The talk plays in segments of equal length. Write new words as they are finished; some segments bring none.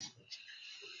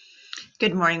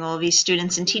Good morning, Wolvie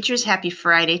students and teachers. Happy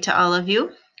Friday to all of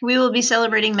you. We will be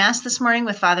celebrating Mass this morning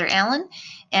with Father Allen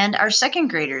and our second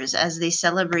graders as they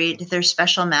celebrate their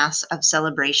special Mass of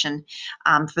celebration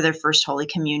for their first Holy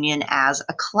Communion as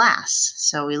a class.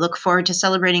 So we look forward to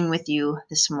celebrating with you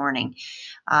this morning.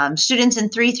 Students in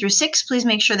 3 through 6, please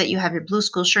make sure that you have your blue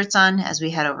school shirts on as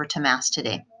we head over to Mass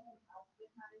today.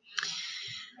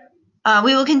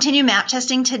 We will continue map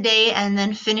testing today and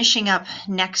then finishing up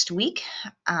next week.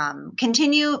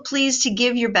 Continue, please, to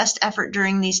give your best effort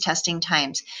during these testing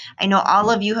times. I know all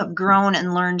of you have grown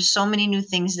and learned so many new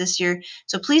things this year,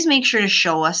 so please make sure to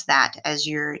show us that as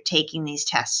you're taking these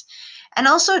tests. And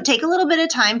also take a little bit of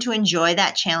time to enjoy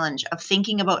that challenge of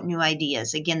thinking about new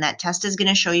ideas. Again, that test is going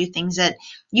to show you things that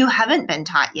you haven't been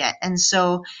taught yet. And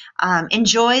so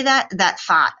enjoy that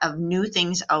thought of new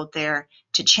things out there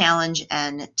to challenge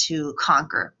and to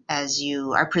conquer as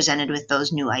you are presented with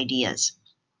those new ideas.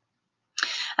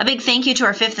 A big thank you to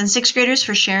our 5th and 6th graders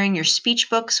for sharing your speech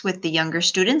books with the younger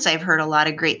students. I've heard a lot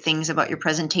of great things about your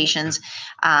presentations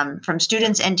from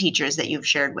students and teachers that you've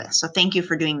shared with. So thank you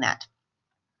for doing that.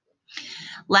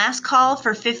 Last call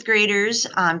for 5th graders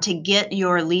to get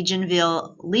your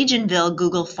Legionville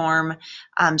Google form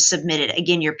submitted.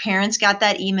 Again, your parents got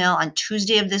that email on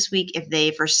Tuesday of this week. If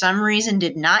they, for some reason,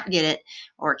 did not get it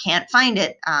or can't find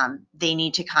it, they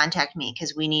need to contact me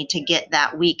because we need to get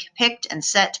that week picked and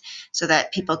set so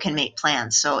that people can make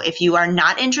plans. So if you are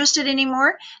not interested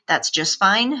anymore, that's just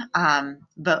fine.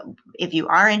 But if you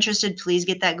are interested, please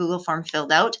get that Google form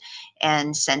filled out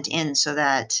and sent in so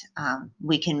that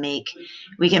we can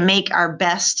make our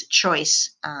best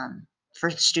choice for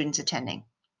students attending.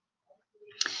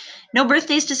 No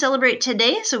birthdays to celebrate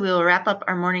today, so we will wrap up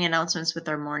our morning announcements with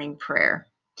our morning prayer.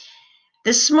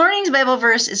 This morning's Bible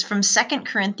verse is from 2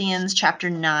 Corinthians chapter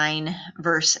 9,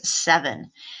 verse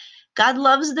 7. God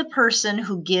loves the person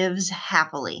who gives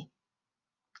happily.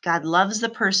 God loves the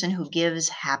person who gives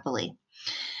happily.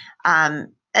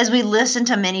 As we listen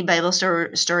to many Bible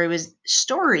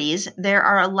stories, there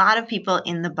are a lot of people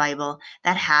in the Bible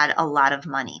that had a lot of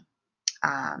money,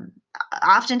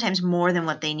 oftentimes more than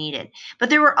what they needed. But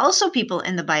there were also people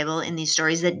in the Bible in these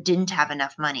stories that didn't have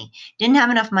enough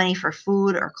money for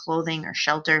food or clothing or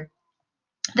shelter.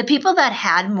 The people that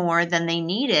had more than they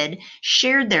needed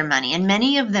shared their money, and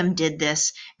many of them did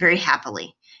this very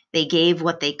happily. They gave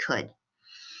what they could.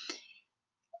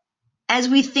 As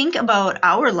we think about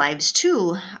our lives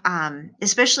too,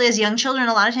 especially as young children,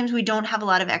 a lot of times we don't have a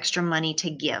lot of extra money to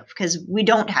give because we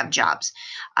don't have jobs.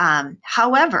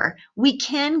 However, we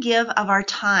can give of our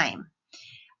time.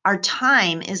 Our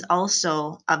time is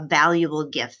also a valuable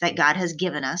gift that God has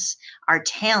given us. Our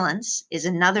talents is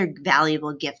another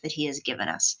valuable gift that He has given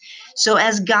us. So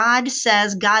as God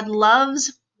says, God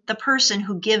loves the person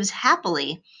who gives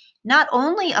happily, not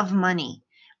only of money,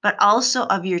 but also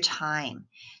of your time.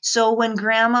 So when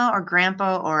grandma or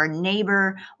grandpa or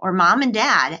neighbor or mom and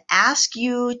dad ask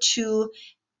you to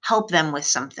help them with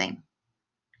something,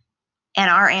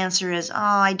 and our answer is, oh,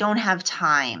 I don't have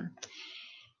time.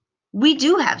 We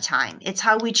do have time. It's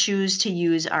how we choose to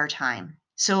use our time.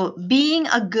 So being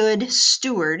a good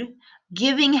steward,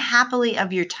 giving happily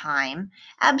of your time,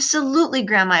 absolutely,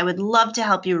 Grandma, I would love to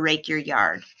help you rake your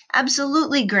yard.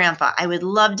 Absolutely, Grandpa, I would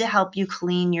love to help you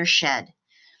clean your shed.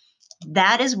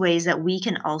 That is ways that we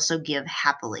can also give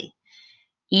happily,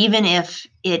 even if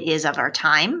it is of our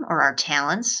time or our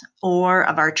talents or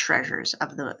of our treasures,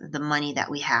 of the money that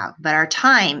we have. But our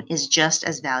time is just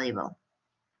as valuable.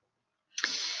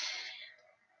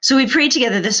 So we pray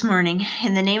together this morning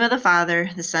in the name of the Father,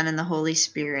 the Son, and the Holy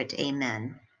Spirit.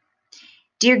 Amen.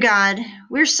 Dear God,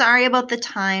 we're sorry about the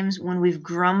times when we've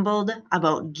grumbled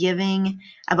about giving,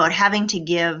 about having to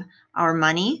give our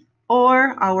money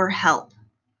or our help.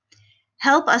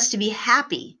 Help us to be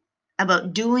happy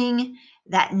about doing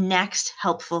that next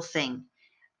helpful thing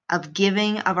of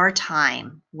giving of our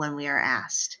time when we are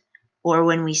asked or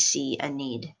when we see a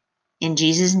need. In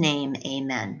Jesus' name,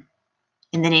 amen.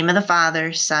 In the name of the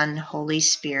Father, Son, Holy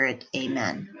Spirit,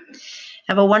 amen.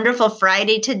 Have a wonderful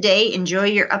Friday today. Enjoy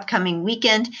your upcoming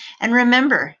weekend. And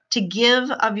remember to give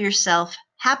of yourself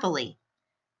happily.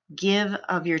 Give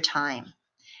of your time.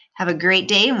 Have a great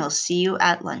day, and we'll see you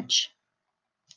at lunch.